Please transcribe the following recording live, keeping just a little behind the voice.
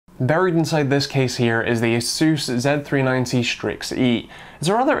Buried inside this case here is the Asus Z390 STRIX-E. It's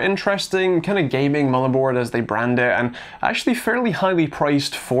a rather interesting kind of gaming motherboard as they brand it, and actually fairly highly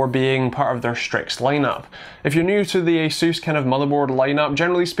priced for being part of their Strix lineup. If you're new to the Asus kind of motherboard lineup,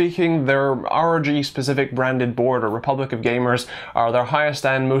 generally speaking, their ROG specific branded board, or Republic of Gamers, are their highest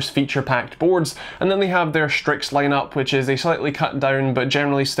end, most feature packed boards, and then they have their Strix lineup, which is a slightly cut down but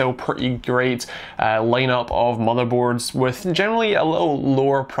generally still pretty great lineup of motherboards with generally a little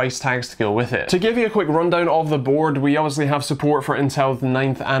lower price tags to go with it. To give you a quick rundown of the board, we obviously have support for Intel's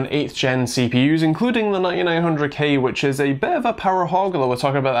 9th and 8th gen CPUs, including the 9900K, which is a bit of a power hog, although we'll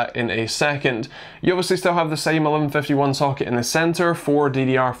talk about that in a second. You obviously still have the same 1151 socket in the center, 4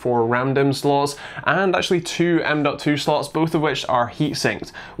 DDR4 RAM DIMM slots, and actually 2 M.2 slots, both of which are heat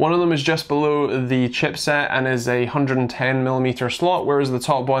sinked. One of them is just below the chipset and is a 110mm slot, whereas the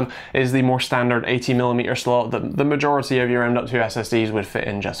top one is the more standard 80mm slot that the majority of your M.2 SSDs would fit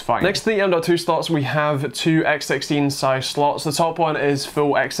in just fine. Next to the M.2 slots, we have 2 X16 size slots. The top one is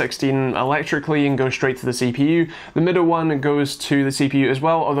full X16 electrically and goes straight to the CPU. The middle one goes to the CPU as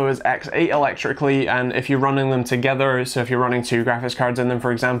well, although it's X8 electrically, and if you're running them together, so if you're running 2 graphics cards in them,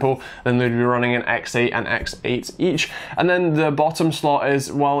 for example, then they'd be running an X8 and X8 each. And then the bottom slot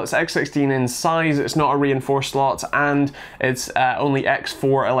is, well, it's X16 in size, it's not a reinforced slot, and it's only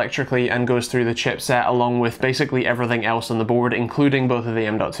X4 electrically and goes through the chipset along with basically everything else on the board, including both of the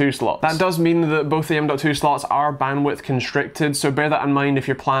M.2 slots. That does mean that both the M.2 slots are bandwidth constricted, so bear that in mind if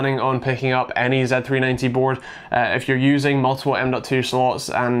you're planning on picking up any Z390 board. If you're using multiple M.2 slots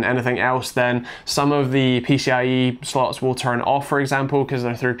and anything else, then some of the PCIe slots will turn off, for example, because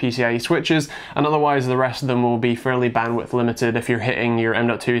they're through PCIe switches, and otherwise the rest of them will be fairly bandwidth limited if you're hitting your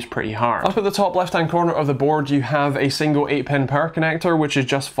M.2s pretty hard. Up at the top left hand corner of the board, you have a single 8-pin power connector, which is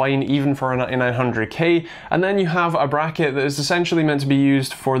just fine even for a 9900K, and then you have a bracket that is essentially meant to be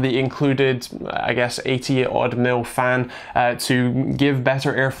used for the included, I guess, 80 odd mil fan to give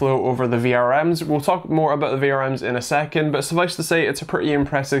better airflow over the VRMs. We'll talk more about the VRMs in a second, but suffice to say it's a pretty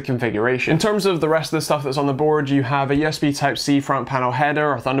impressive configuration. In terms of the rest of the stuff that's on the board, you have a USB Type-C front panel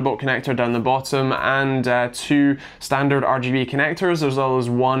header or Thunderbolt connector down the bottom, and 2 standard RGB connectors, as well as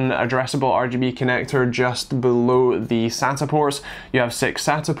 1 addressable RGB connector just below the SATA ports. You have 6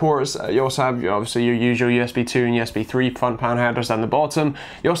 SATA ports. You also have obviously your usual USB 2 and USB 3 front panel headers down the bottom.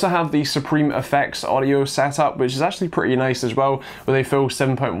 You also have the Supreme Effects audio setup, which is actually pretty nice as well, with a full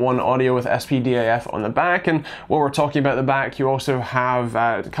 7.1 audio with SPDIF on the back. And while we're talking about the back, you also have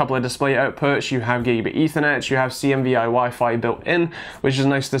a couple of display outputs. You have Gigabit Ethernet, you have CMVI Wi-Fi built in, which is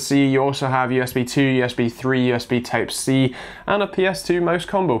nice to see. You also have USB 2, USB 3, USB Type-C, and a PS2 mouse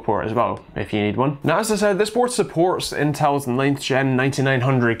combo port as well, if you need one. Now, as I said, this board supports Intel's 9th gen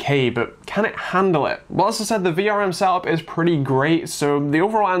 9900K, but can it handle it? Well, as I said, the VRM setup is pretty great, so the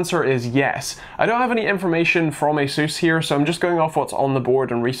overall answer is yes. I don't have any information from Asus here, so I'm just going off what's on the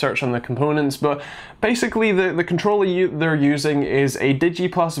board and research on the components, but basically the controller they're using is a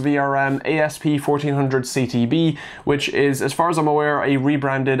DigiPlus VRM ASP1400 CTB, which is, as far as I'm aware, a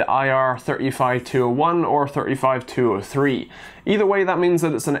rebranded IR35201 or 35203. Either way, that means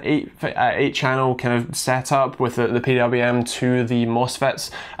that it's an 8 channel kind of setup with the PWM to the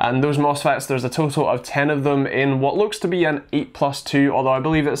MOSFETs, and those MOSFETs, there's a total of 10 of them in what looks to be an 8+2, although I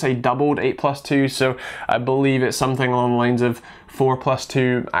believe it's a doubled 8+2, so I believe it's something along the lines of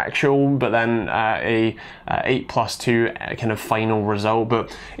 4+2 actual, but then a 8+2 kind of final result.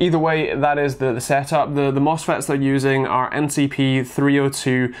 But either way, that is the setup. The MOSFETs they're using are NCP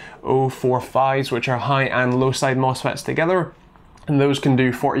 302045s, which are high and low side MOSFETs together, and those can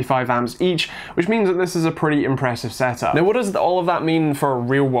do 45 amps each, which means that this is a pretty impressive setup. Now, what does all of that mean for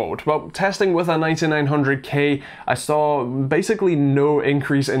real world? Well, testing with a 9900K, I saw basically no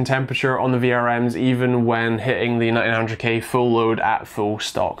increase in temperature on the VRMs even when hitting the 9900K full load at full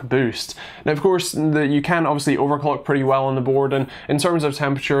stock boost. Now, of course, you can obviously overclock pretty well on the board, and in terms of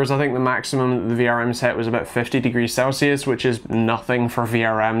temperatures, I think the maximum the VRM set was about 50 degrees Celsius, which is nothing for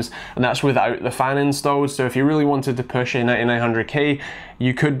VRMs, and that's without the fan installed. So if you really wanted to push a 9900K,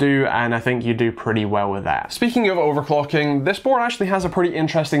 you could do, and I think you do pretty well with that. Speaking of overclocking, this board actually has a pretty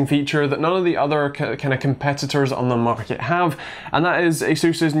interesting feature that none of the other kind of competitors on the market have, and that is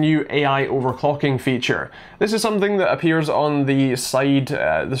Asus's new AI overclocking feature. This is something that appears on the side,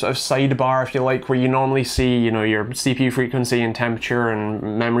 the sort of sidebar, if you like, where you normally see, you know, your CPU frequency and temperature and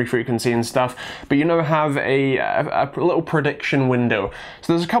memory frequency and stuff, but you now have a little prediction window.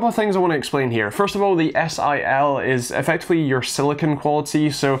 So there's a couple of things I want to explain here. First of all, the SIL is effectively your silicon quality,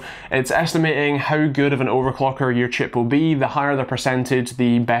 so it's estimating how good of an overclocker your chip will be. The higher the percentage,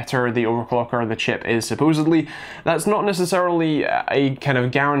 the better the overclocker the chip is, supposedly. That's not necessarily a kind of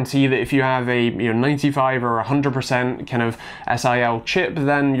guarantee that if you have a 95 or 100% kind of SIL chip,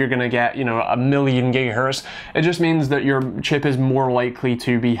 then you're going to get 1,000,000 gigahertz. It just means that your chip is more likely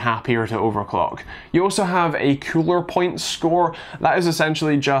to be happier to overclock. You also have a cooler point score. That is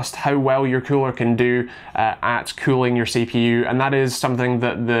essentially just how well your cooler can do at cooling your CPU, and that is something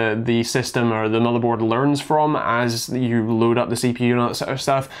that the system or the motherboard learns from as you load up the CPU and all that sort of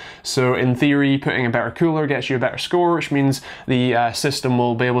stuff. So in theory, putting a better cooler gets you a better score, which means the system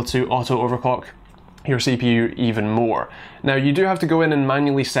will be able to auto overclock your CPU even more. Now, you do have to go in and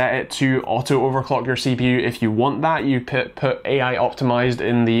manually set it to auto overclock your CPU if you want that. You put AI optimized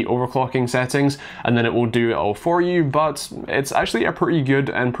in the overclocking settings and then it will do it all for you, but it's actually a pretty good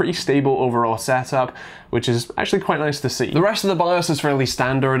and pretty stable overall setup, which is actually quite nice to see. The rest of the BIOS is fairly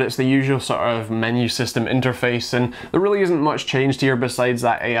standard. It's the usual sort of menu system interface, and there really isn't much changed here besides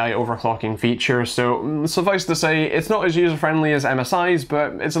that AI overclocking feature. So suffice to say, it's not as user-friendly as MSI's,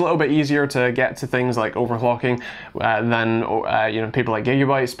 but it's a little bit easier to get to things like overclocking than people like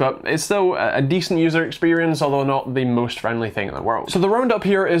Gigabytes, but it's still a decent user experience, although not the most friendly thing in the world. So the roundup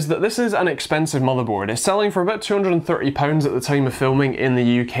here is that this is an expensive motherboard. It's selling for about £230 at the time of filming in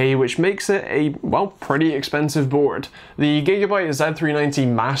the UK, which makes it a, well, pretty expensive board. The Gigabyte Z390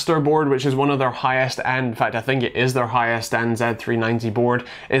 Master board, which is one of their highest end, in fact I think it is their highest end Z390 board,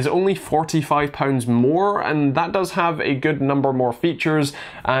 is only £45 more, and that does have a good number more features.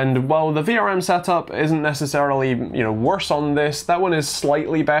 And while the VRM setup isn't necessarily worse on this, that one is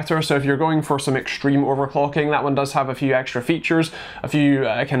slightly better. So if you're going for some extreme overclocking, that one does have a few extra features, a few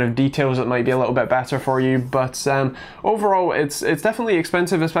kind of details that might be a little bit better for you. But overall, it's definitely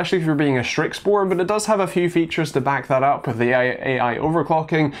expensive, especially if you're being a Strix board, but it does have a few features to back that up with the AI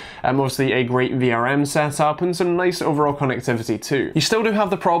overclocking, mostly a great VRM setup and some nice overall connectivity too. You still do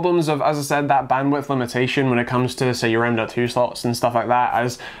have the problems of, as I said, that bandwidth limitation when it comes to, say, your M.2 slots and stuff like that,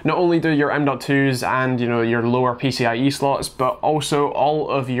 as not only do your M.2s and your lower PCIe slots, but also all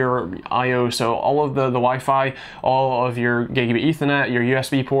of your I/O, so all of the Wi-Fi, all of your Gigabit Ethernet, your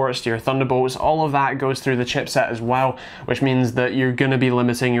USB ports, your Thunderbolts, all of that goes through the chipset as well, which means that you're going to be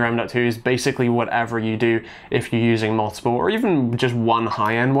limiting your M.2s basically whatever you do if you're using multiple or even just one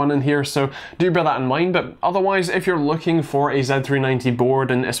high-end one in here. So do bear that in mind. But otherwise, if you're looking for a Z390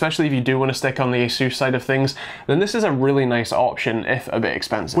 board, and especially if you do want to stick on the Asus side of things, then this is a really nice option if a bit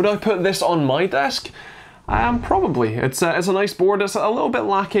expensive. Would I put this on my desk? Probably. It's a nice board. It's a little bit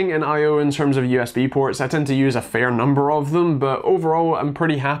lacking in I/O in terms of USB ports. I tend to use a fair number of them, but overall I'm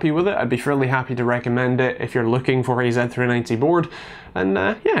pretty happy with it. I'd be fairly happy to recommend it if you're looking for a Z390 board. And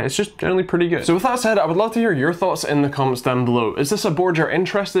yeah, it's just generally pretty good. So with that said, I would love to hear your thoughts in the comments down below. Is this a board you're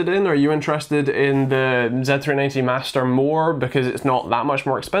interested in? Are you interested in the Z390 Master more because it's not that much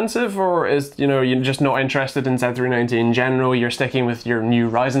more expensive? Or is, you're just not interested in Z390 in general? You're sticking with your new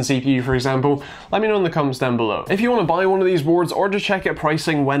Ryzen CPU, for example? Let me know in the comments down below. If you want to buy one of these boards or just check out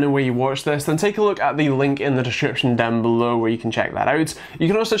pricing when and where you watch this, then take a look at the link in the description down below where you can check that out. You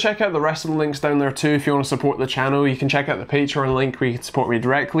can also check out the rest of the links down there too if you want to support the channel. You can check out the Patreon link where you can support me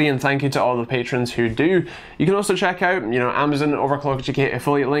directly, and thank you to all the patrons who do. You can also check out, Amazon Overclock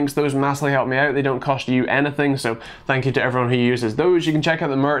affiliate links. Those massively help me out. They don't cost you anything, so thank you to everyone who uses those. You can check out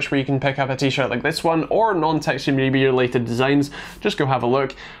the merch where you can pick up a t-shirt like this one or non-TechteamGB related designs. Just go have a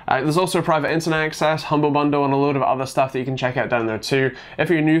look. There's also private internet access, Humble Bundle, and a load of other stuff that you can check out down there too. If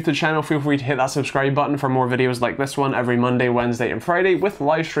you're new to the channel, feel free to hit that subscribe button for more videos like this one every Monday, Wednesday, and Friday, with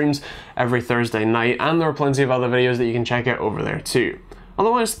live streams every Thursday night, and there are plenty of other videos that you can check out over there too.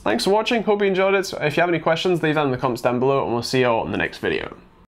 Otherwise, thanks for watching, hope you enjoyed it. If you have any questions, leave them in the comments down below, and we'll see you all in the next video.